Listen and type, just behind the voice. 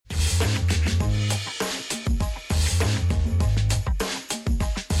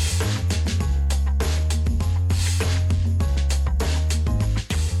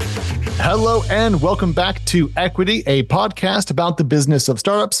Hello and welcome back to Equity, a podcast about the business of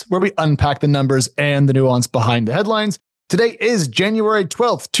startups where we unpack the numbers and the nuance behind the headlines. Today is January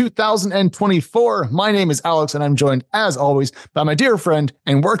 12th, 2024. My name is Alex and I'm joined as always by my dear friend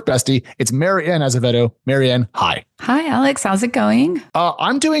and work bestie. It's Marianne Azevedo. Marianne, hi. Hi, Alex. How's it going?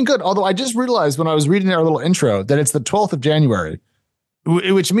 I'm doing good. Although I just realized when I was reading our little intro that it's the 12th of January,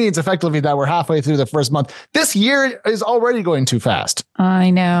 which means effectively that we're halfway through the first month. This year is already going too fast. I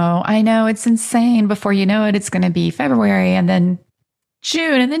know. It's insane. Before you know it, it's going to be February and then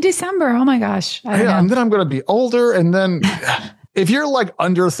June and then December. Oh my gosh. I don't know. And then I'm going to be older. And then if you're like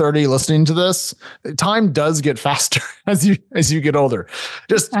under 30 listening to this, time does get faster as you get older.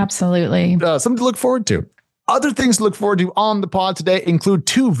 Just absolutely something to look forward to. Other things to look forward to on the pod today include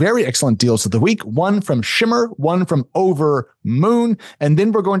two very excellent deals of the week, one from Shimmer, one from Overmoon. And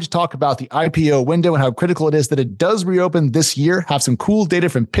then we're going to talk about the IPO window and how critical it is that it does reopen this year, have some cool data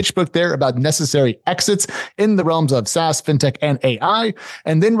from PitchBook there about necessary exits in the realms of SaaS, fintech, and AI.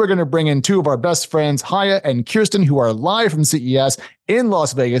 And then we're going to bring in two of our best friends, Haya and Kirsten, who are live from CES in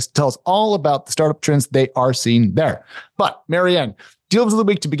Las Vegas to tell us all about the startup trends they are seeing there. But Marianne, deals of the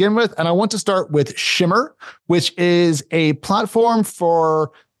week to begin with, and I want to start with Shimmer, which is a platform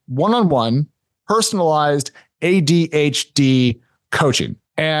for one-on-one personalized ADHD coaching.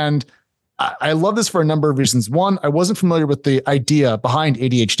 And I love this for a number of reasons. One, I wasn't familiar with the idea behind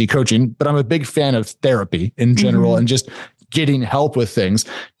ADHD coaching, but I'm a big fan of therapy in general and just getting help with things.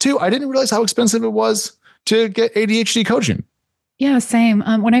 Two, I didn't realize how expensive it was to get ADHD coaching. Yeah, same.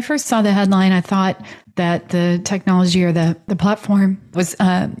 When I first saw the headline, I thought that the technology or the platform was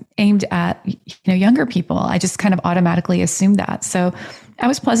aimed at younger people. I just kind of automatically assumed that. So I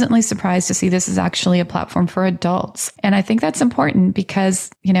was pleasantly surprised to see this is actually a platform for adults. And I think that's important because,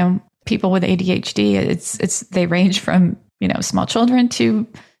 people with ADHD, they range from, small children to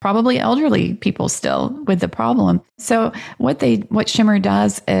probably elderly people still with the problem. So what Shimmer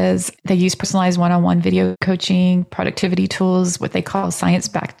does is they use personalized one-on-one video coaching, productivity tools, what they call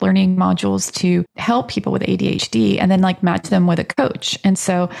science-backed learning modules to help people with ADHD and then match them with a coach. And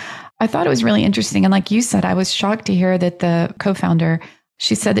so I thought it was really interesting. And like you said, I was shocked to hear that the co-founder,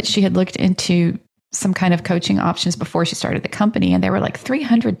 she said that she had looked into some kind of coaching options before she started the company. And they were like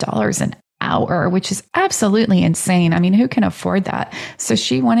 $300 an hour, which is absolutely insane. I mean, who can afford that? So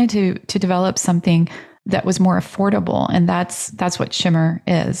she wanted to develop something that was more affordable. And that's what Shimmer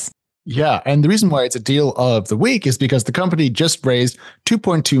is. Yeah. And the reason why it's a deal of the week is because the company just raised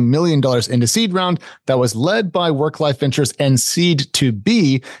 $2.2 million in a seed round that was led by Work-Life Ventures and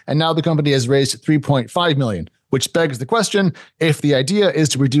Seed2B. And now the company has raised $3.5 million. Which begs the question, if the idea is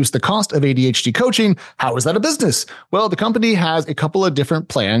to reduce the cost of ADHD coaching, how is that a business? Well, the company has a couple of different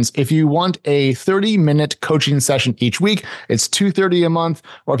plans. If you want a 30-minute coaching session each week, it's $230 a month.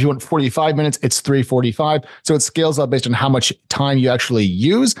 Or if you want 45 minutes, it's $345. So it scales up based on how much time you actually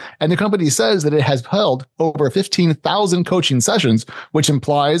use. And the company says that it has held over 15,000 coaching sessions, which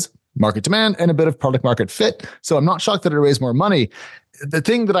implies market demand and a bit of product market fit. So I'm not shocked that it raised more money. The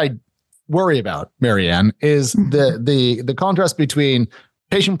thing that I worry about, Marianne, is the contrast between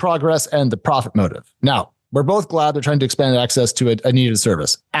patient progress and the profit motive. Now, we're both glad they're trying to expand access to a needed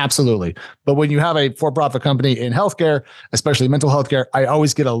service. Absolutely. But when you have a for-profit company in healthcare, especially mental health care, I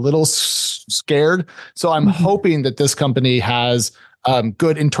always get a little scared. So I'm hoping that this company has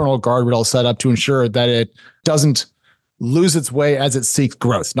good internal guardrails set up to ensure that it doesn't lose its way as it seeks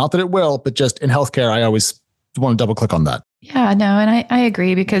growth. Not that it will, but just in healthcare, I always want to double click on that. Yeah, no, and I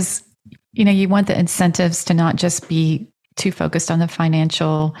agree because you want the incentives to not just be too focused on the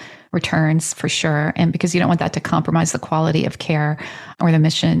financial returns for sure. And because you don't want that to compromise the quality of care or the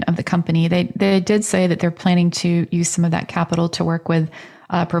mission of the company. They did say that they're planning to use some of that capital to work with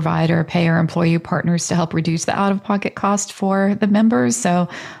provider, payer, employee partners to help reduce the out-of-pocket cost for the members. So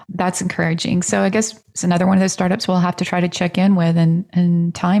that's encouraging. So I guess it's another one of those startups we'll have to try to check in with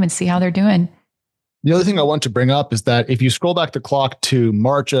in time and see how they're doing. The other thing I want to bring up is that if you scroll back the clock to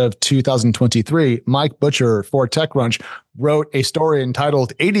March of 2023, Mike Butcher for TechCrunch wrote a story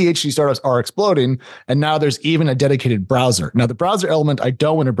entitled ADHD Startups Are Exploding, and now there's even a dedicated browser. Now, the browser element I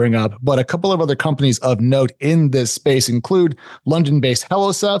don't want to bring up, but a couple of other companies of note in this space include London-based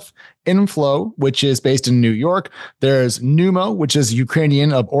HelloSeph, Inflow, which is based in New York. There's Numo, which is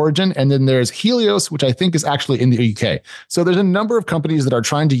Ukrainian of origin. And then there's Helios, which I think is actually in the UK. So there's a number of companies that are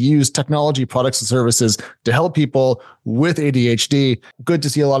trying to use technology products and services to help people with ADHD. Good to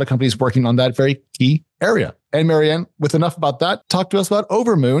see a lot of companies working on that very key area. And Marianne, with enough about that, talk to us about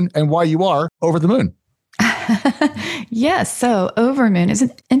Overmoon and why you are over the moon. Yes. So Overmoon is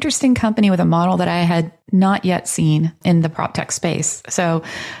an interesting company with a model that I had not yet seen in the prop tech space. So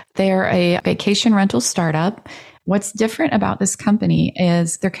They're a vacation rental startup. What's different about this company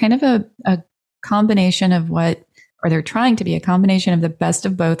is they're kind of a combination of or they're trying to be a combination of the best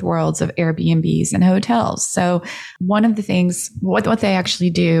of both worlds of Airbnbs and hotels. So one of the things, what they actually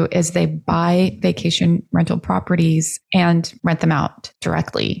do is they buy vacation rental properties and rent them out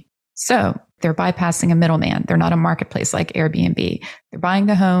directly. So they're bypassing a middleman. They're not a marketplace like Airbnb. They're buying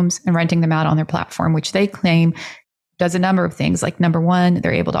the homes and renting them out on their platform, which they claim does a number of things. Like number one,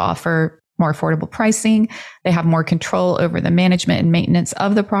 they're able to offer more affordable pricing. They have more control over the management and maintenance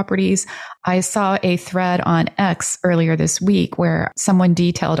of the properties. I saw a thread on X earlier this week where someone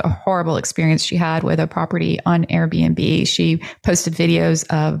detailed a horrible experience she had with a property on Airbnb. She posted videos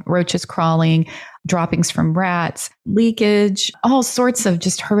of roaches crawling, droppings from rats, leakage, all sorts of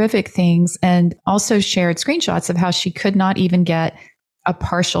just horrific things, and also shared screenshots of how she could not even get a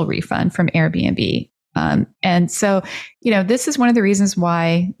partial refund from Airbnb. And so, this is one of the reasons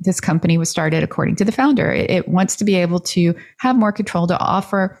why this company was started, according to the founder. It wants to be able to have more control to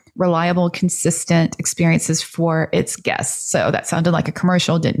offer reliable, consistent experiences for its guests. So that sounded like a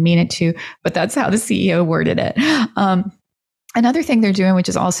commercial, didn't mean it to, but that's how the CEO worded it. Another thing they're doing, which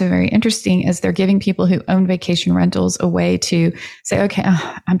is also very interesting, is they're giving people who own vacation rentals a way to say, okay,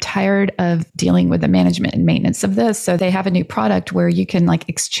 I'm tired of dealing with the management and maintenance of this. So they have a new product where you can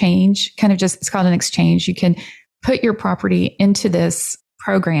exchange, it's called an exchange. You can put your property into this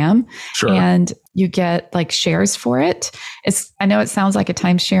program. Sure. And you get shares for it. I know it sounds like a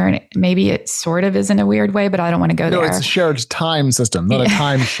timeshare, and maybe it sort of is in a weird way, but I don't want to go there. No, it's a shared time system, not a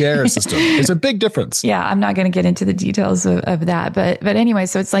timeshare system. It's a big difference. Yeah, I'm not going to get into the details of that. But anyway,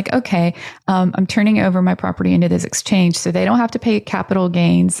 so it's okay, I'm turning over my property into this exchange, so they don't have to pay capital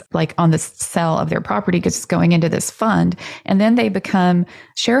gains on the sale of their property because it's going into this fund. And then they become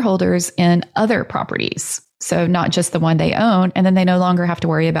shareholders in other properties. So not just the one they own, and then they no longer have to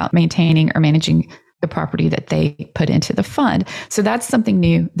worry about maintaining or managing the property that they put into the fund. So that's something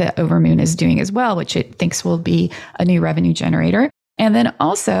new that Overmoon is doing as well, which it thinks will be a new revenue generator. And then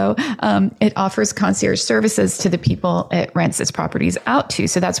also, it offers concierge services to the people it rents its properties out to.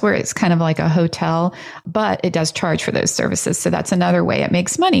 So that's where it's kind of like a hotel, but it does charge for those services. So that's another way it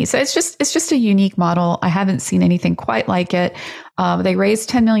makes money. So it's just a unique model. I haven't seen anything quite like it. They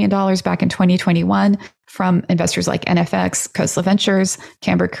raised $10 million back in 2021 from investors like NFX, Coastal Ventures,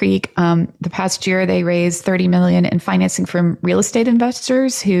 Camber Creek. The past year, they raised $30 million in financing from real estate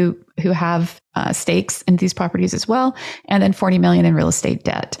investors who have stakes in these properties as well, and then $40 million in real estate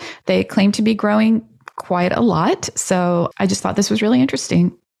debt. They claim to be growing quite a lot. So I just thought this was really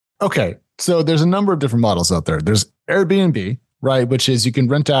interesting. Okay. So there's a number of different models out there. There's Airbnb, right? Which is you can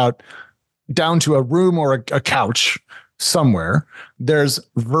rent out down to a room or a couch somewhere. There's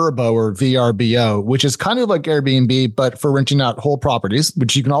Vrbo or VRBO, which is kind of like Airbnb, but for renting out whole properties,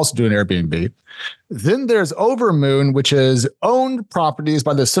 which you can also do in Airbnb. Then there's Overmoon, which is owned properties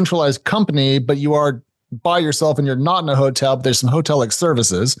by the centralized company, but you are by yourself and you're not in a hotel, but there's some hotel-like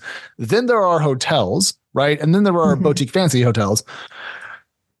services. Then there are hotels, right? And then there are boutique fancy hotels.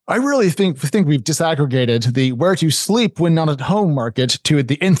 I really think we've disaggregated the where to sleep when not at home market to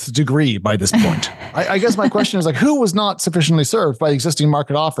the nth degree by this point. I guess my question is who was not sufficiently served by existing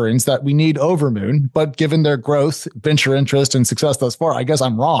market offerings that we need Overmoon, but given their growth, venture interest, and success thus far, I guess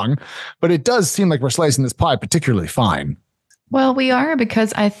I'm wrong, but it does seem like we're slicing this pie particularly fine. Well, we are,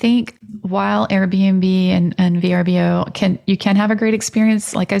 because I think while Airbnb and VRBO you can have a great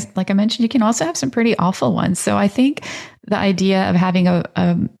experience, like I mentioned, you can also have some pretty awful ones. So I think the idea of having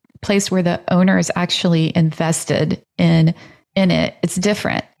a place where the owner is actually invested in it, it's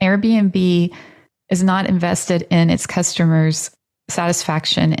different. Airbnb is not invested in its customers'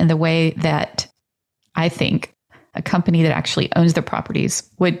 satisfaction in the way that I think a company that actually owns the properties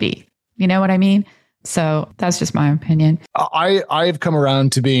would be. You know what I mean? So that's just my opinion. I've come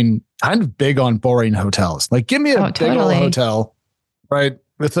around to being kind of big on boring hotels. Give me a big old hotel, right?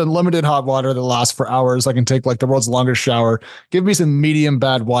 With unlimited hot water that lasts for hours. I can take the world's longest shower. Give me some medium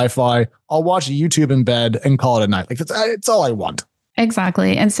bad Wi-Fi. I'll watch YouTube in bed and call it a night. It's all I want.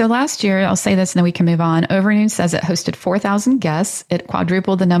 Exactly. And so last year, I'll say this and then we can move on. Overmoon says it hosted 4,000 guests. It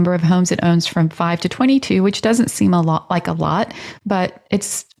quadrupled the number of homes it owns from 5 to 22, which doesn't seem a lot, but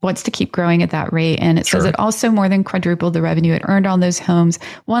it's wants to keep growing at that rate. And it says it also more than quadrupled the revenue it earned on those homes.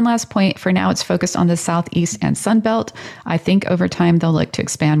 One last point, for now, it's focused on the Southeast and Sun Belt. I think over time, they'll look to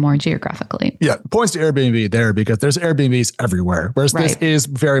expand more geographically. Yeah, points to Airbnb there because there's Airbnbs everywhere, whereas this is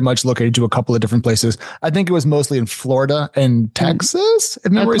very much located to a couple of different places. I think it was mostly in Florida and Texas,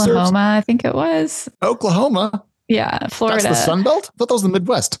 if memory serves. Oklahoma, I think it was. Oklahoma? Yeah, Florida. That's the Sun Belt? I thought that was the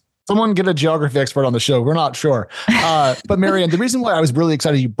Midwest. Someone get a geography expert on the show. We're not sure. But Marianne, the reason why I was really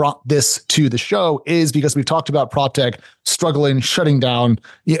excited you brought this to the show is because we've talked about PropTech struggling, shutting down,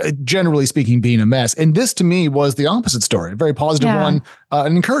 generally speaking, being a mess. And this to me was the opposite story, a very positive one,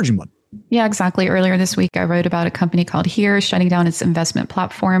 an encouraging one. Yeah, exactly. Earlier this week, I wrote about a company called Here shutting down its investment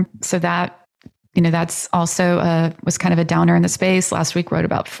platform. So that, that's also was kind of a downer in the space. Last week, wrote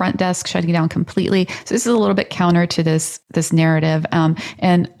about Front Desk shutting down completely. So this is a little bit counter to this narrative.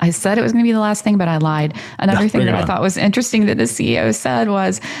 And I said it was going to be the last thing, but I lied. Another thing that I thought was interesting that the CEO said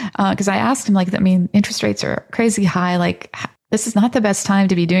was, because I asked him, interest rates are crazy high. This is not the best time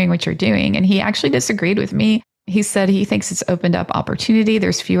to be doing what you're doing. And he actually disagreed with me. He said he thinks it's opened up opportunity.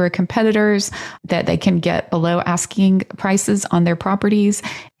 There's fewer competitors, that they can get below asking prices on their properties.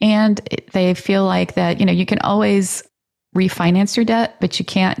 And they feel like that, you can always refinance your debt, but you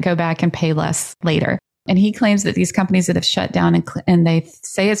can't go back and pay less later. And he claims that these companies that have shut down and they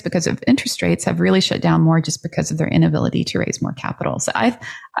say it's because of interest rates have really shut down more just because of their inability to raise more capital. So I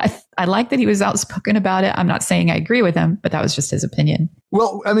like that he was outspoken about it. I'm not saying I agree with him, but that was just his opinion.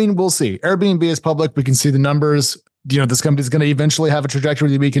 Well, I mean, we'll see. Airbnb is public. We can see the numbers. This company is going to eventually have a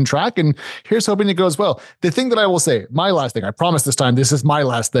trajectory that we can track. And here's hoping it goes well. The thing that I will say, my last thing, I promise this time, this is my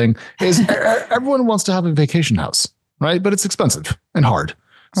last thing, is everyone wants to have a vacation house, right? But it's expensive and hard.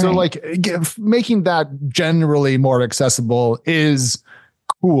 So making that generally more accessible is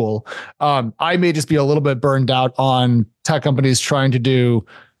cool. I may just be a little bit burned out on tech companies trying to do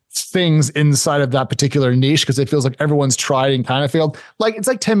things inside of that particular niche because it feels like everyone's tried and kind of failed. It's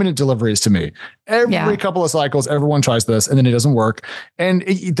like 10-minute deliveries to me. Every couple of cycles, everyone tries this and then it doesn't work. And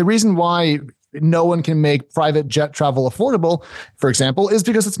the reason why no one can make private jet travel affordable, for example, is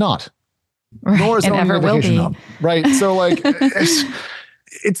because it's not. Right. Nor is it ever will be. Home, right. So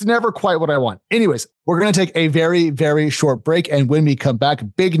it's never quite what I want. Anyways, we're going to take a very, very short break. And when we come back,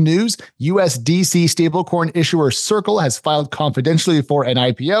 big news, USDC stablecoin issuer Circle has filed confidentially for an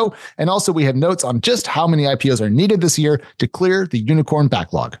IPO. And also we have notes on just how many IPOs are needed this year to clear the unicorn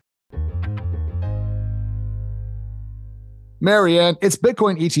backlog. Marianne, it's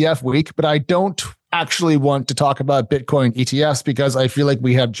Bitcoin ETF week, but I don't actually want to talk about Bitcoin ETFs because I feel like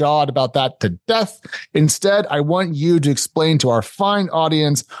we have jawed about that to death. Instead, I want you to explain to our fine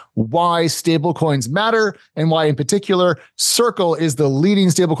audience why stablecoins matter and why, in particular, Circle is the leading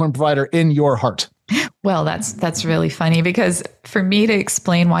stablecoin provider in your heart. Well, that's really funny because for me to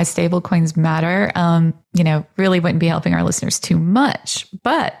explain why stablecoins matter, really wouldn't be helping our listeners too much.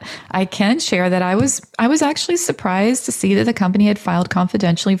 But I can share that I was actually surprised to see that the company had filed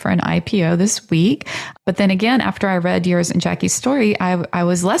confidentially for an IPO this week. But then again, after I read yours and Jackie's story, I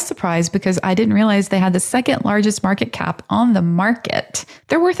was less surprised because I didn't realize they had the second largest market cap on the market.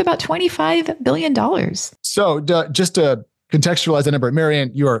 They're worth about $25 billion. So just to contextualize that number,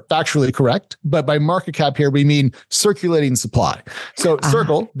 Marianne, you are factually correct. But by market cap here, we mean circulating supply. So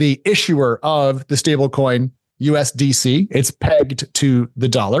Circle, the issuer of the stablecoin USDC, it's pegged to the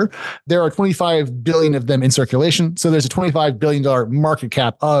dollar. There are 25 billion of them in circulation. So there's a $25 billion market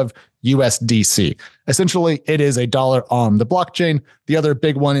cap of USDC. Essentially, it is a dollar on the blockchain. The other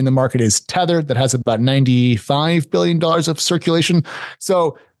big one in the market is Tether that has about $95 billion of circulation.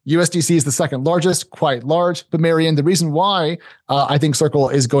 So USDC is the second largest, quite large. But Marianne, the reason why I think Circle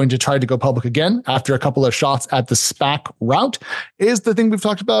is going to try to go public again after a couple of shots at the SPAC route is the thing we've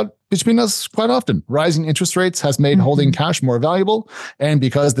talked about between us quite often. Rising interest rates has made holding cash more valuable. And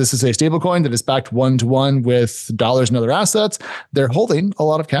because this is a stablecoin that is backed one-to-one with dollars and other assets, they're holding a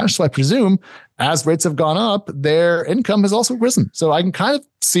lot of cash. So I presume as rates have gone up, their income has also risen. So I can kind of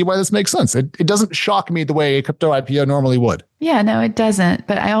see why this makes sense. It doesn't shock me the way a crypto IPO normally would. Yeah, no, it doesn't.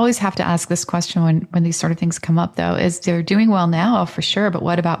 But I always have to ask this question when these sort of things come up, though, is they're doing well now for sure. But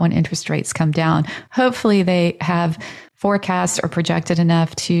what about when interest rates come down? Hopefully they have forecast or projected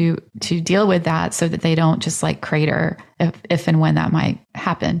enough to deal with that so that they don't just crater if and when that might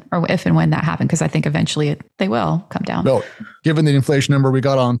happen, or if and when that happens, because I think eventually they will come down. Well, given the inflation number we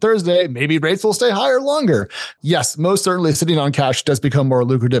got on Thursday, maybe rates will stay higher longer. Yes, most certainly sitting on cash does become more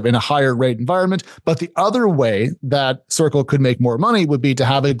lucrative in a higher rate environment. But the other way that Circle could make more money would be to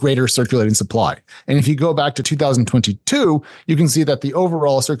have a greater circulating supply. And if you go back to 2022, you can see that the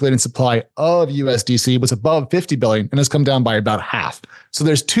overall circulating supply of USDC was above 50 billion and has come down by about half. So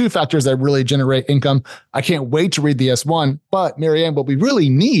there's two factors that really generate income. I can't wait to read the S1, but Marianne, what we really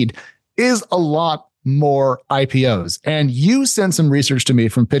need is a lot more IPOs. And you sent some research to me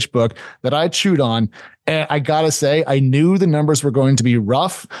from PitchBook that I chewed on. And I got to say, I knew the numbers were going to be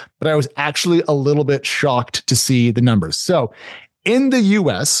rough, but I was actually a little bit shocked to see the numbers. So in the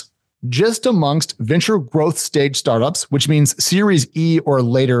US, just amongst venture growth stage startups, which means Series E or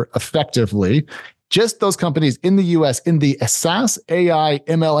later effectively, just those companies in the US in the SaaS, AI,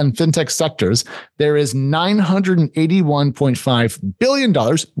 ML, and fintech sectors, there is $981.5 billion,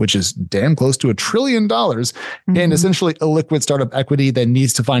 which is damn close to $1 trillion in essentially illiquid startup equity that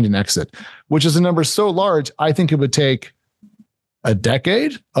needs to find an exit, which is a number so large, I think it would take a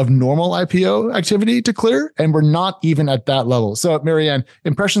decade of normal IPO activity to clear, and we're not even at that level. So, Marianne,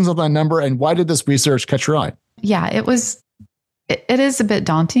 impressions of that number, and why did this research catch your eye? Yeah, it is a bit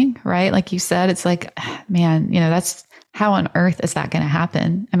daunting, right? Like you said, it's like, man, that's how on earth is that going to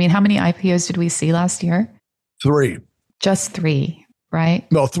happen? I mean, how many IPOs did we see last year? 3. Just 3, right?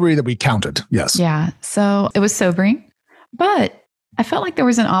 Well, 3 that we counted. Yes. Yeah. So it was sobering, but I felt like there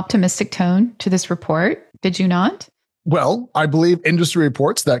was an optimistic tone to this report. Did you not? Well, I believe industry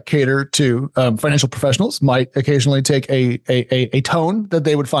reports that cater to financial professionals might occasionally take a tone that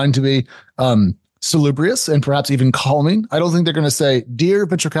they would find to be salubrious and perhaps even calming. I don't think they're going to say, "Dear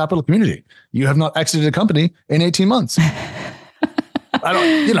venture capital community, you have not exited a company in 18 months."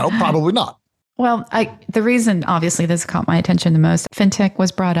 Probably not. Well, the reason obviously this caught my attention the most, fintech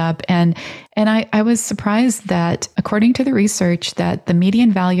was brought up, and I was surprised that according to the research that the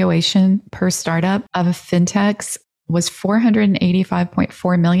median valuation per startup of fintechs was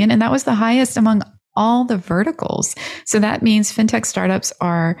 $485.4 million, and that was the highest among all the verticals. So that means fintech startups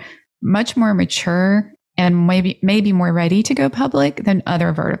are much more mature and maybe more ready to go public than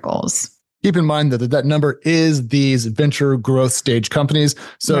other verticals. Keep in mind that number is these venture growth stage companies.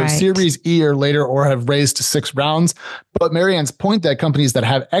 So Right. Series E or later, or have raised 6 rounds. But Marianne's point that companies that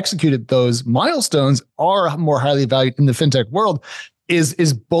have executed those milestones are more highly valued in the fintech world is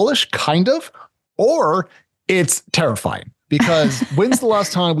bullish, kind of, or it's terrifying. Because when's the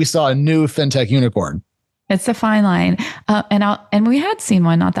last time we saw a new fintech unicorn? It's a fine line. And we had seen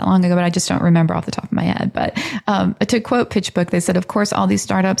one not that long ago, but I just don't remember off the top of my head. But to quote PitchBook, they said, of course, all these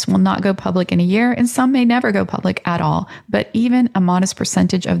startups will not go public in a year, and some may never go public at all. But even a modest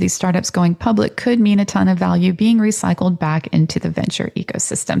percentage of these startups going public could mean a ton of value being recycled back into the venture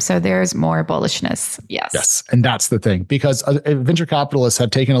ecosystem. So there's more bullishness. Yes. Yes. And that's the thing, because venture capitalists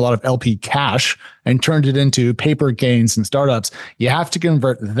have taken a lot of LP cash and turned it into paper gains in startups. You have to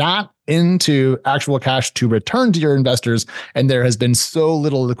convert that into actual cash to return to your investors. And there has been so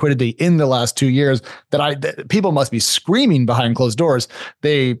little liquidity in the last 2 years that people must be screaming behind closed doors.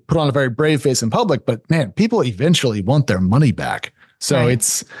 They put on a very brave face in public, but man, people eventually want their money back. So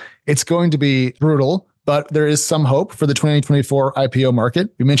Right. it's going to be brutal. But there is some hope for the 2024 IPO market.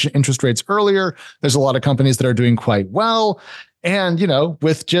 We mentioned interest rates earlier. There's a lot of companies that are doing quite well. And,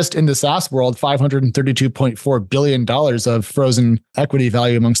 with just in the SaaS world, $532.4 billion of frozen equity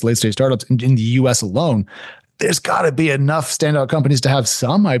value amongst late-stage startups in the US alone, there's got to be enough standout companies to have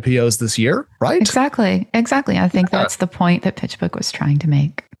some IPOs this year, right? Exactly. I think that's the point that PitchBook was trying to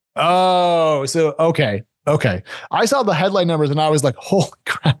make. Oh, so, okay. I saw the headline numbers and I was like, holy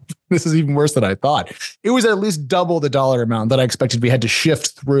crap, this is even worse than I thought. It was at least double the dollar amount that I expected we had to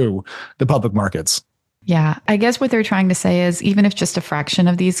shift through the public markets. Yeah, I guess what they're trying to say is even if just a fraction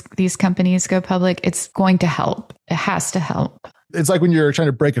of these companies go public, it's going to help. It has to help. It's like when you're trying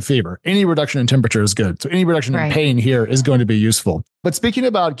to break a fever. Any reduction in temperature is good. So any reduction in pain here is going to be useful. But speaking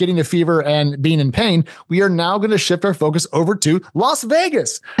about getting a fever and being in pain, we are now going to shift our focus over to Las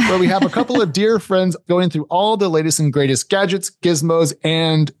Vegas, where we have a couple of dear friends going through all the latest and greatest gadgets, gizmos,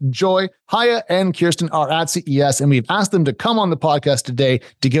 and joy. Haya and Kirsten are at CES, and we've asked them to come on the podcast today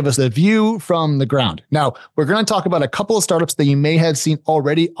to give us a view from the ground. Now, we're going to talk about a couple of startups that you may have seen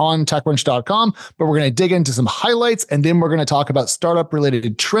already on TechCrunch.com, but we're going to dig into some highlights, and then we're going to talk about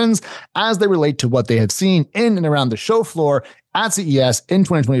startup-related trends as they relate to what they have seen in and around the show floor at CES in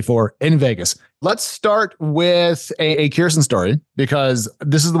 2024 in Vegas. Let's start with a Kirsten story, because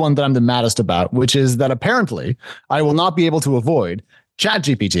this is the one that I'm the maddest about, which is that apparently I will not be able to avoid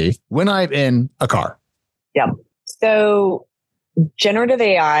ChatGPT when I'm in a car. Yeah. So generative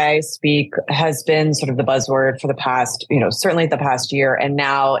AI speak has been sort of the buzzword for the past, certainly the past year. And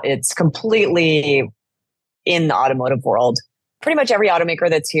now it's completely in the automotive world. Pretty much every automaker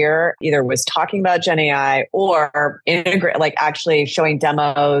that's here either was talking about Gen AI or actually showing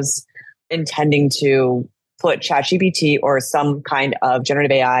demos intending to put ChatGPT or some kind of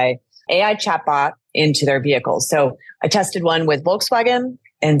generative AI chatbot into their vehicles. So I tested one with Volkswagen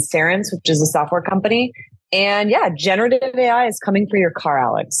and Cerence, which is a software company. And yeah, generative AI is coming for your car,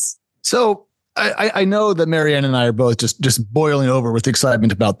 Alex. So I know that Marianne and I are both just boiling over with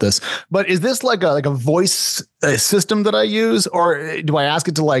excitement about this, but is this like a voice system that I use, or do I ask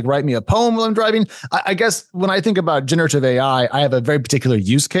it to like write me a poem while I'm driving? I guess when I think about generative AI, I have a very particular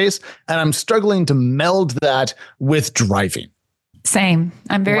use case, and I'm struggling to meld that with driving. Same.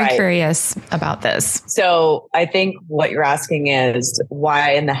 I'm very curious about this. So I think what you're asking is,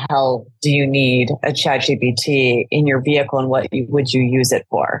 why in the hell do you need a ChatGPT in your vehicle, and what would you use it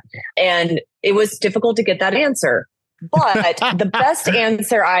for? And it was difficult to get that answer. But the best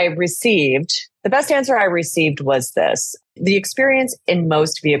answer I received was this. The experience in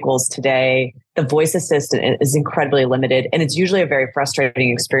most vehicles today, the voice assistant is incredibly limited. And it's usually a very frustrating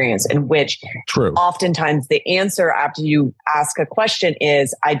experience in which oftentimes the answer after you ask a question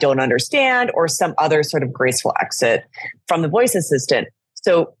is, I don't understand, or some other sort of graceful exit from the voice assistant.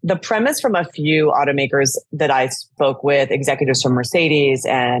 So the premise from a few automakers that I spoke with, executives from Mercedes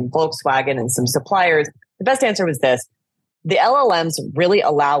and Volkswagen and some suppliers, the best answer was this. The LLMs really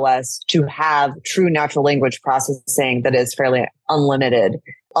allow us to have true natural language processing that is fairly unlimited.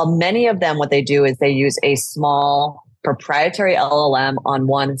 Many of them, what they do is they use a small proprietary LLM on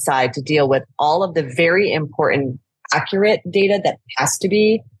one side to deal with all of the very important, accurate data that has to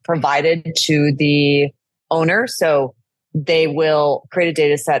be provided to the owner. So they will create a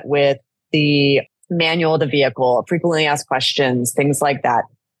data set with the manual of the vehicle, frequently asked questions, things like that.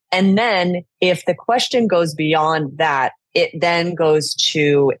 And then if the question goes beyond that, it then goes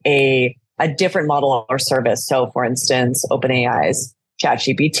to a different model or service. So for instance, OpenAI's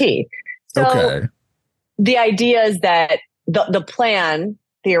ChatGPT. So the idea is that the plan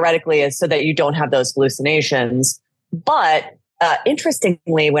theoretically is so that you don't have those hallucinations. But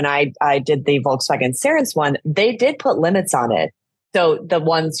interestingly, when I did the Volkswagen Cerence one, they did put limits on it. So the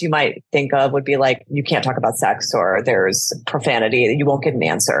ones you might think of would be like, you can't talk about sex, or there's profanity, you won't get an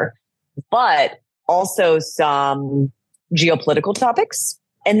answer. But also some geopolitical topics.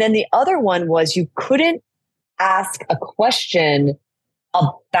 And then the other one was you couldn't ask a question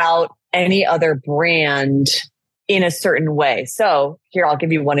about any other brand in a certain way. So here, I'll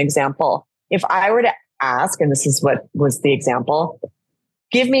give you one example. If I were to ask, and this is what was the example,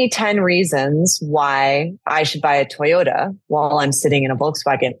 give me 10 reasons why I should buy a Toyota while I'm sitting in a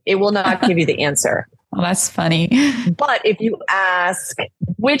Volkswagen, it will not give you the answer. Well, that's funny. But if you ask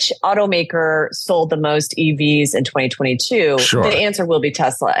which automaker sold the most EVs in 2022, the answer will be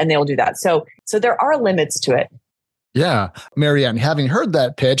Tesla, and they'll do that. So there are limits to it. Yeah. Marianne, having heard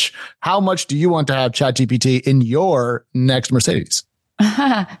that pitch, how much do you want to have ChatGPT in your next Mercedes?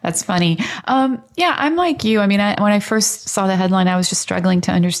 That's funny. Yeah, I'm like you. I mean, when I first saw the headline, I was just struggling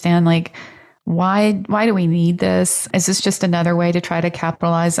to understand, like, why do we need this? Is this just another way to try to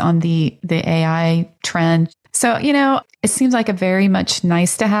capitalize on the AI trend? So, it seems like a very much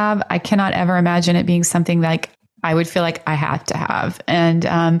nice to have. I cannot ever imagine it being something like I would feel like I have to have. And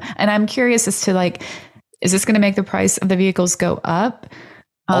I'm curious as to, like, is this going to make the price of the vehicles go up?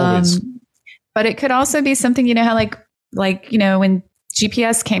 Always. But it could also be something, how like, when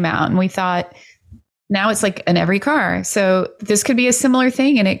GPS came out and we thought now it's like in every car. So this could be a similar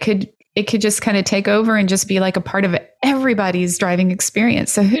thing, and it could just kind of take over and just be like a part of everybody's driving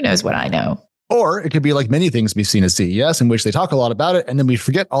experience. So who knows what I know? Or it could be like many things we've seen at CES, in which they talk a lot about it and then we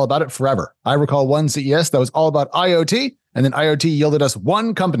forget all about it forever. I recall one CES that was all about IoT, and then IoT yielded us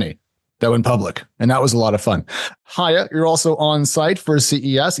one company that went public. And that was a lot of fun. Haya, you're also on site for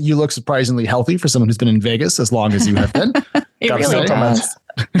CES. You look surprisingly healthy for someone who's been in Vegas as long as you have been. It really does.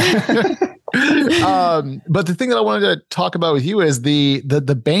 But the thing that I wanted to talk about with you is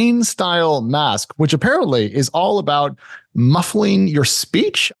the Bane style mask, which apparently is all about muffling your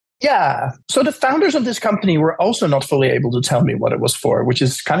speech. Yeah. So the founders of this company were also not fully able to tell me what it was for, which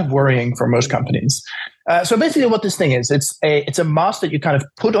is kind of worrying for most companies. So basically what this thing is, it's a mask that you kind of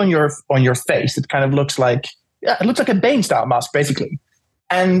put on your face. It kind of looks like a Bane style mask, basically.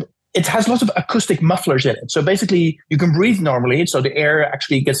 And it has lots of acoustic mufflers in it. So basically you can breathe normally. So the air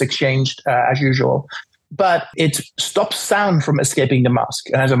actually gets exchanged as usual, but it stops sound from escaping the mask.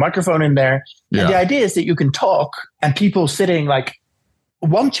 It has a microphone in there. Yeah. And the idea is that you can talk, and people sitting like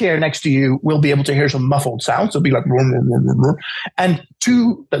one chair next to you will be able to hear some muffled sounds. It'll be like, and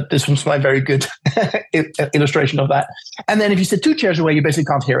this was my very good illustration of that. And then if you sit two chairs away, you basically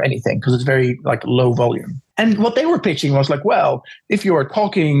can't hear anything because it's very like low volume. And what they were pitching was like, well, if you are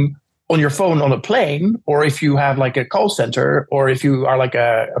talking on your phone on a plane, or if you have like a call center, or if you are like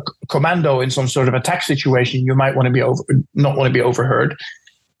a commando in some sort of attack situation, you might want to not want to be overheard.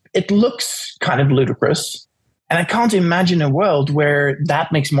 It looks kind of ludicrous. And I can't imagine a world where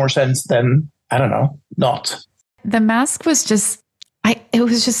that makes more sense than, I don't know, not. The mask was just, it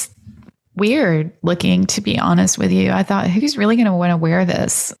was just weird looking, to be honest with you. I thought, who's really going to want to wear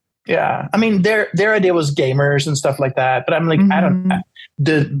this? Yeah. I mean, their idea was gamers and stuff like that. But I'm like, I don't know.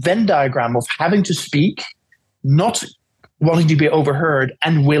 The Venn diagram of having to speak, not wanting to be overheard,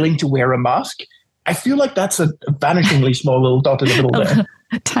 and willing to wear a mask, I feel like that's a vanishingly small little dot in the middle there.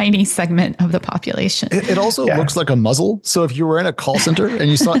 A tiny segment of the population. It also looks like a muzzle. So if you were in a call center and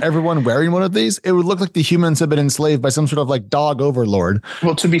you saw everyone wearing one of these, it would look like the humans have been enslaved by some sort of like dog overlord.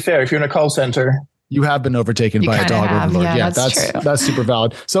 Well, to be fair, if you're in a call center, you have been overtaken by a dog overlord. Yeah, that's super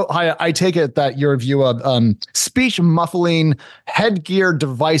valid. So I take it that your view of speech muffling headgear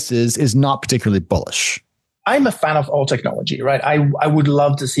devices is not particularly bullish. I'm a fan of all technology, right? I would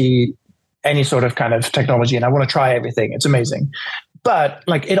love to see any sort of kind of technology, and I want to try everything. It's amazing. But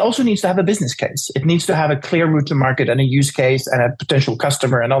like, it also needs to have a business case. It needs to have a clear route to market and a use case and a potential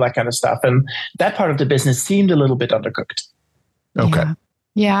customer and all that kind of stuff. And that part of the business seemed a little bit undercooked. Okay.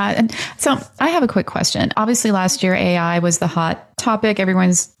 Yeah. And so I have a quick question. Obviously, last year, AI was the hot topic.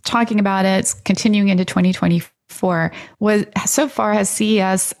 Everyone's talking about it. It's continuing into 2024. So far, has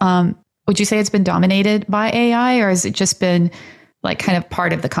CES, would you say it's been dominated by AI, or has it just been like kind of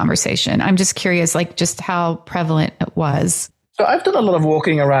part of the conversation? I'm just curious, like just how prevalent it was. So I've done a lot of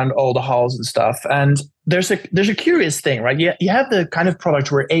walking around all the halls and stuff, and there's a curious thing, right? You have the kind of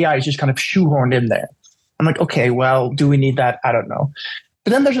product where AI is just kind of shoehorned in there. I'm like, okay, well, do we need that? I don't know.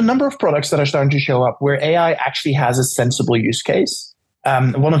 But then there's a number of products that are starting to show up where AI actually has a sensible use case.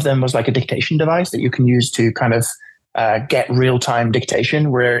 One of them was like a dictation device that you can use to kind of get real-time dictation,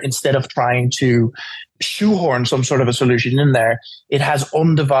 where instead of trying to shoehorn some sort of a solution in there, it has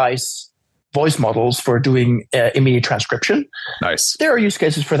on-device voice models for doing immediate transcription. Nice. There are use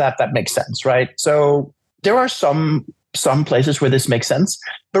cases for that makes sense, right? So there are some places where this makes sense.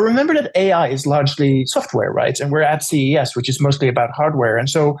 But remember that AI is largely software, right? And we're at CES, which is mostly about hardware. And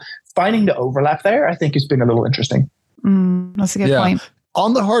so finding the overlap there, I think, has been a little interesting. That's a good point.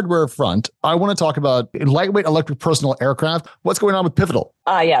 On the hardware front, I want to talk about lightweight electric personal aircraft. What's going on with Pivotal?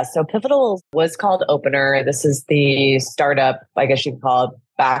 So Pivotal was called Opener. This is the startup, I guess you could call it,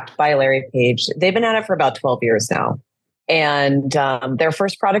 backed by Larry Page. They've been at it for about 12 years now. And their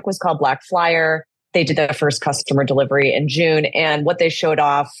first product was called Black Flyer. They did their first customer delivery in June. And what they showed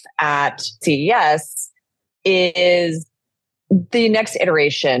off at CES is the next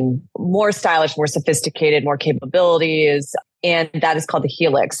iteration, more stylish, more sophisticated, more capabilities. And that is called the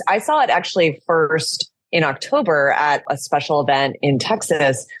Helix. I saw it actually first in October at a special event in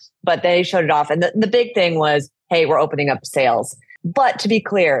Texas, but they showed it off. And the big thing was, hey, we're opening up sales. But to be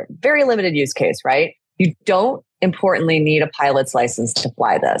clear, very limited use case, right? You don't importantly need a pilot's license to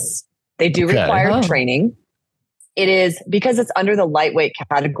fly this. They do require training. It is because it's under the lightweight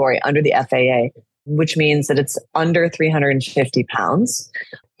category under the FAA, which means that it's under 350 pounds.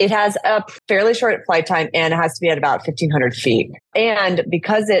 It has a fairly short flight time and it has to be at about 1,500 feet. And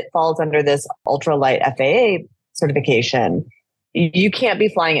because it falls under this ultralight FAA certification, you can't be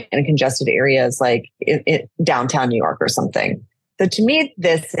flying it in congested areas like in downtown New York or something. So to me,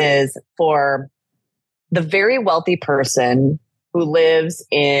 this is for the very wealthy person who lives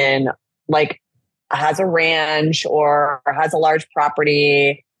in, like, has a ranch or has a large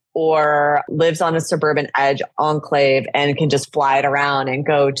property or lives on a suburban edge enclave and can just fly it around and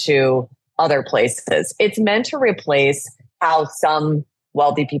go to other places. It's meant to replace how some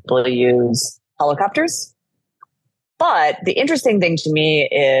wealthy people use helicopters. But the interesting thing to me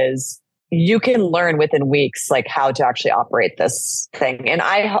is you can learn within weeks, like, how to actually operate this thing. And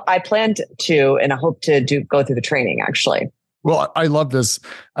I planned to, and I hope to go through the training, actually. Well, I love this.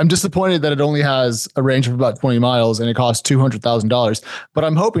 I'm disappointed that it only has a range of about 20 miles and it costs $200,000. But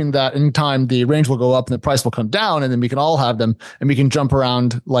I'm hoping that in time, the range will go up and the price will come down and then we can all have them and we can jump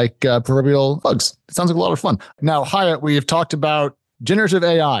around like proverbial bugs. It sounds like a lot of fun. Now, Hyatt, we have talked about generative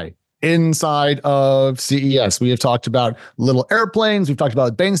AI inside of CES. We have talked about little airplanes. We've talked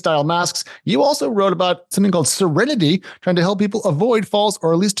about Bane-style masks. You also wrote about something called Serenity, trying to help people avoid falls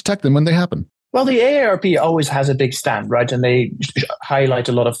or at least detect them when they happen. Well, the AARP always has a big stand, right? And they highlight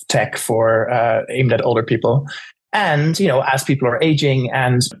a lot of tech for aimed at older people. And, you know, as people are aging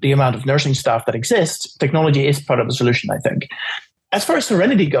and the amount of nursing staff that exists, technology is part of the solution, I think. As far as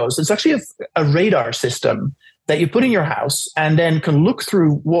Serenity goes, it's actually a radar system that you put in your house and then can look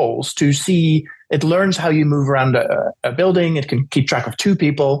through walls to see. It learns how you move around a building. It can keep track of two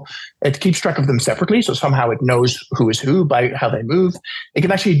people. It keeps track of them separately. So somehow it knows who is who by how they move. It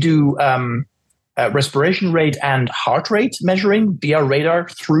can actually do respiration rate and heart rate measuring via radar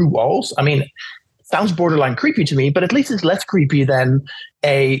through walls. I mean, it sounds borderline creepy to me, but at least it's less creepy than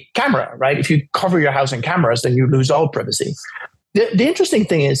a camera, right? If you cover your house in cameras, then you lose all privacy. The interesting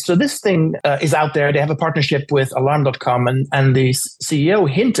thing is, so this thing is out there. They have a partnership with Alarm.com, and the CEO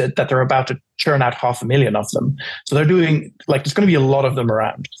hinted that they're about to churn out 500,000 of them. So they're doing, there's going to be a lot of them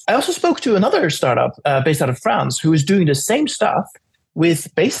around. I also spoke to another startup based out of France who is doing the same stuff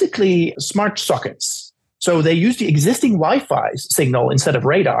with basically smart sockets. So they use the existing Wi-Fi signal instead of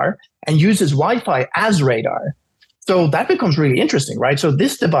radar and uses Wi-Fi as radar. So that becomes really interesting, right? So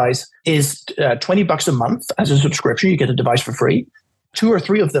this device is $20 a month as a subscription. You get a device for free. 2 or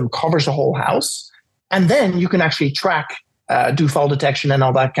 3 of them covers the whole house. And then you can actually track, do fall detection and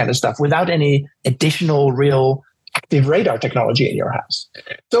all that kind of stuff without any additional real active radar technology in your house.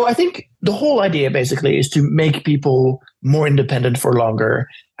 So I think the whole idea basically is to make people more independent for longer.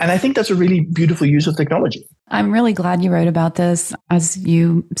 And I think that's a really beautiful use of technology. I'm really glad you wrote about this. As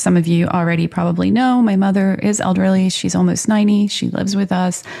some of you already probably know, my mother is elderly. She's almost 90. She lives with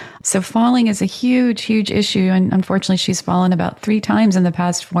us. So falling is a huge, huge issue. And unfortunately, she's fallen about 3 times in the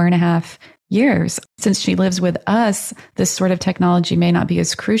past 4.5 years. Since she lives with us, this sort of technology may not be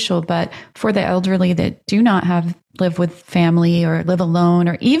as crucial, but for the elderly that do not live with family or live alone,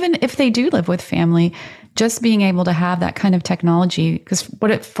 or even if they do live with family, just being able to have that kind of technology, because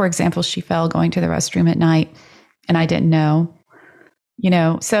what if, for example, she fell going to the restroom at night and I didn't know,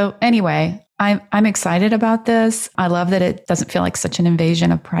 So anyway, I'm excited about this. I love that it doesn't feel like such an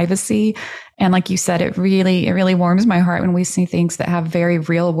invasion of privacy. And like you said, it really warms my heart when we see things that have very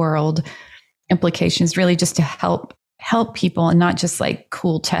real world implications, really just to help people and not just like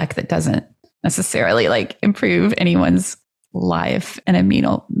cool tech that doesn't necessarily improve anyone's life in a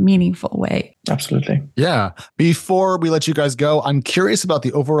meaningful way. Absolutely. Yeah. Before we let you guys go, I'm curious about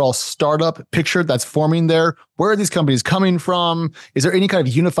the overall startup picture that's forming there. Where are these companies coming from? Is there any kind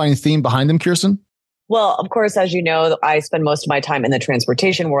of unifying theme behind them, Kirsten? Well, of course, as you know, I spend most of my time in the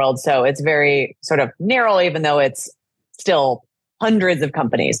transportation world. So it's very sort of narrow, even though it's still hundreds of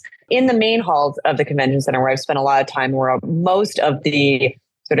companies. In the main halls of the convention center, where I've spent a lot of time, where most of the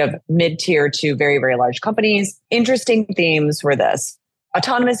sort of mid-tier to very, very large companies. Interesting themes were this.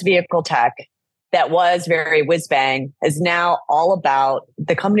 Autonomous vehicle tech that was very whiz-bang is now all about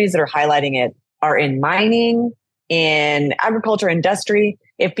the companies that are highlighting it are in mining, in agriculture, industry.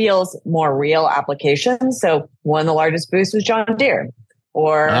 It feels more real applications. So one of the largest boosts was John Deere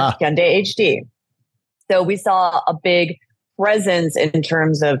or Hyundai HD. So we saw a big presence in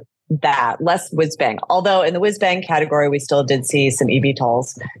terms of that, less whiz-bang. Although in the whiz-bang category, we still did see some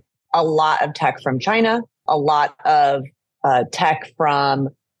eVTOLs, a lot of tech from China, a lot of tech from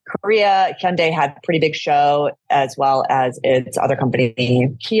Korea. Hyundai had a pretty big show, as well as its other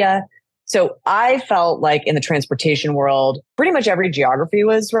company, Kia. So I felt like in the transportation world, pretty much every geography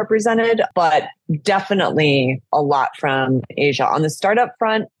was represented, but definitely a lot from Asia. On the startup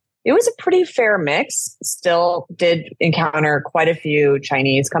front, it was a pretty fair mix. Still did encounter quite a few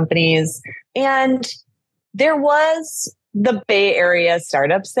Chinese companies. And there was the Bay Area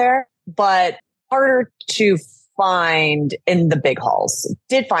startups there, but harder to find in the big halls.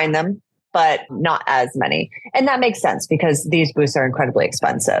 Did find them, but not as many. And that makes sense because these booths are incredibly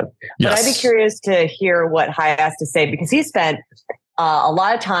expensive. Yes. But I'd be curious to hear what Hai has to say, because he spent a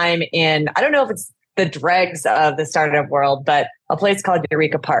lot of time in, I don't know if it's the dregs of the startup world, but a place called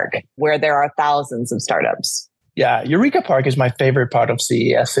Eureka Park, where there are thousands of startups. Yeah, Eureka Park is my favorite part of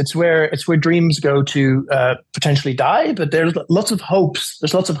CES. It's where dreams go to potentially die, but there's lots of hopes.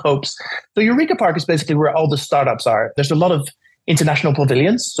 There's lots of hopes. So Eureka Park is basically where all the startups are. There's a lot of international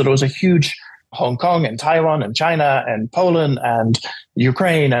pavilions. So there was a huge Hong Kong and Taiwan and China and Poland and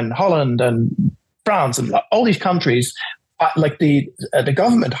Ukraine and Holland and France and all these countries. The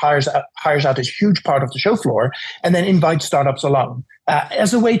government hires out this huge part of the show floor and then invites startups along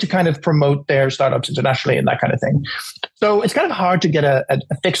as a way to kind of promote their startups internationally and that kind of thing. So it's kind of hard to get a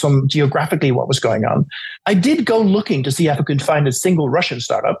fix on geographically what was going on. I did go looking to see if I could find a single Russian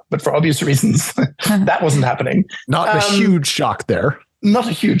startup, but for obvious reasons, that wasn't happening. Not a huge shock there. Not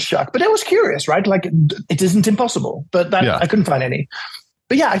a huge shock, but I was curious, right? Like, it isn't impossible, but I couldn't find any.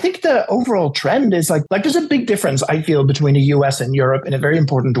 But yeah, I think the overall trend is like there's a big difference, I feel, between the US and Europe in a very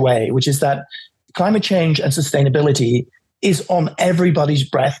important way, which is that climate change and sustainability is on everybody's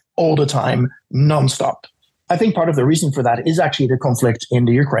breath all the time, nonstop. I think part of the reason for that is actually the conflict in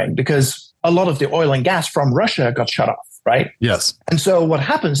the Ukraine, because a lot of the oil and gas from Russia got shut off, right? Yes. And so what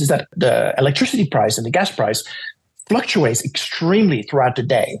happens is that the electricity price and the gas price fluctuates extremely throughout the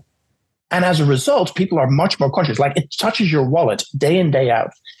day. And as a result, people are much more conscious. Like, it touches your wallet day in, day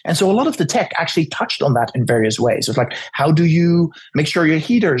out. And so a lot of the tech actually touched on that in various ways. It's like, how do you make sure your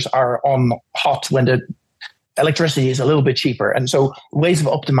heaters are on hot when the electricity is a little bit cheaper. And so ways of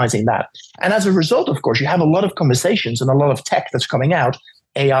optimizing that. And as a result, of course, you have a lot of conversations and a lot of tech that's coming out,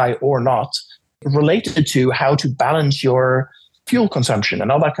 AI or not, related to how to balance your fuel consumption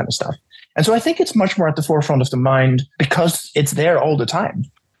and all that kind of stuff. And so I think it's much more at the forefront of the mind because it's there all the time.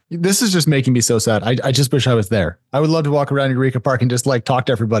 This is just making me so sad. I just wish I was there. I would love to walk around Eureka Park and just like talk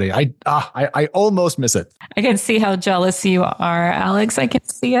to everybody. I almost miss it. I can see how jealous you are, Alex. I can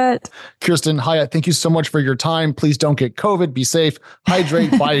see it. Kirsten, Hyatt, thank you so much for your time. Please don't get COVID. Be safe.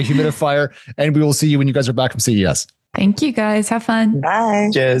 Hydrate. Buy a humidifier. And we will see you when you guys are back from CES. Thank you, guys. Have fun. Bye.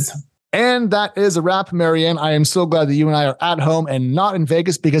 Cheers. And that is a wrap, Marianne. I am so glad that you and I are at home and not in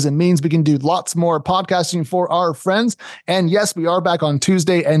Vegas because it means we can do lots more podcasting for our friends. And yes, we are back on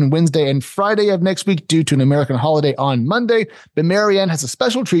Tuesday and Wednesday and Friday of next week due to an American holiday on Monday. But Marianne has a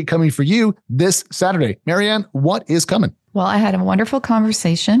special treat coming for you this Saturday. Marianne, what is coming? Well, I had a wonderful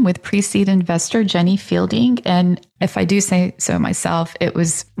conversation with pre-seed investor Jenny Fielding. And if I do say so myself, it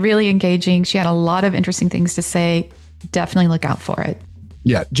was really engaging. She had a lot of interesting things to say. Definitely look out for it.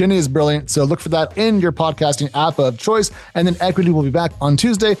 Yeah, Jenny is brilliant. So look for that in your podcasting app of choice. And then Equity will be back on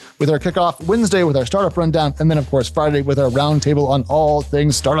Tuesday with our kickoff, Wednesday with our startup rundown, and then, of course, Friday with our roundtable on all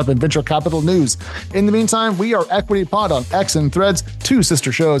things startup and venture capital news. In the meantime, we are Equity Pod on X and Threads, 2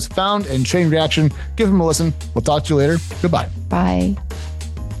 sister shows, Found and Chain Reaction. Give them a listen. We'll talk to you later. Goodbye. Bye.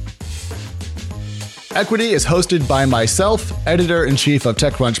 Equity is hosted by myself, editor-in-chief of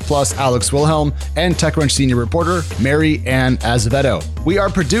TechCrunch Plus, Alex Wilhelm, and TechCrunch senior reporter, Mary Ann Azevedo. We are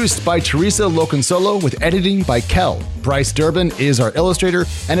produced by Teresa Loconsolo with editing by Kel. Bryce Durbin is our illustrator,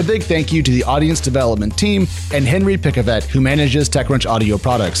 and a big thank you to the audience development team and Henry Picavet, who manages TechCrunch audio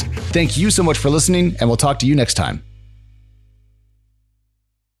products. Thank you so much for listening, and we'll talk to you next time.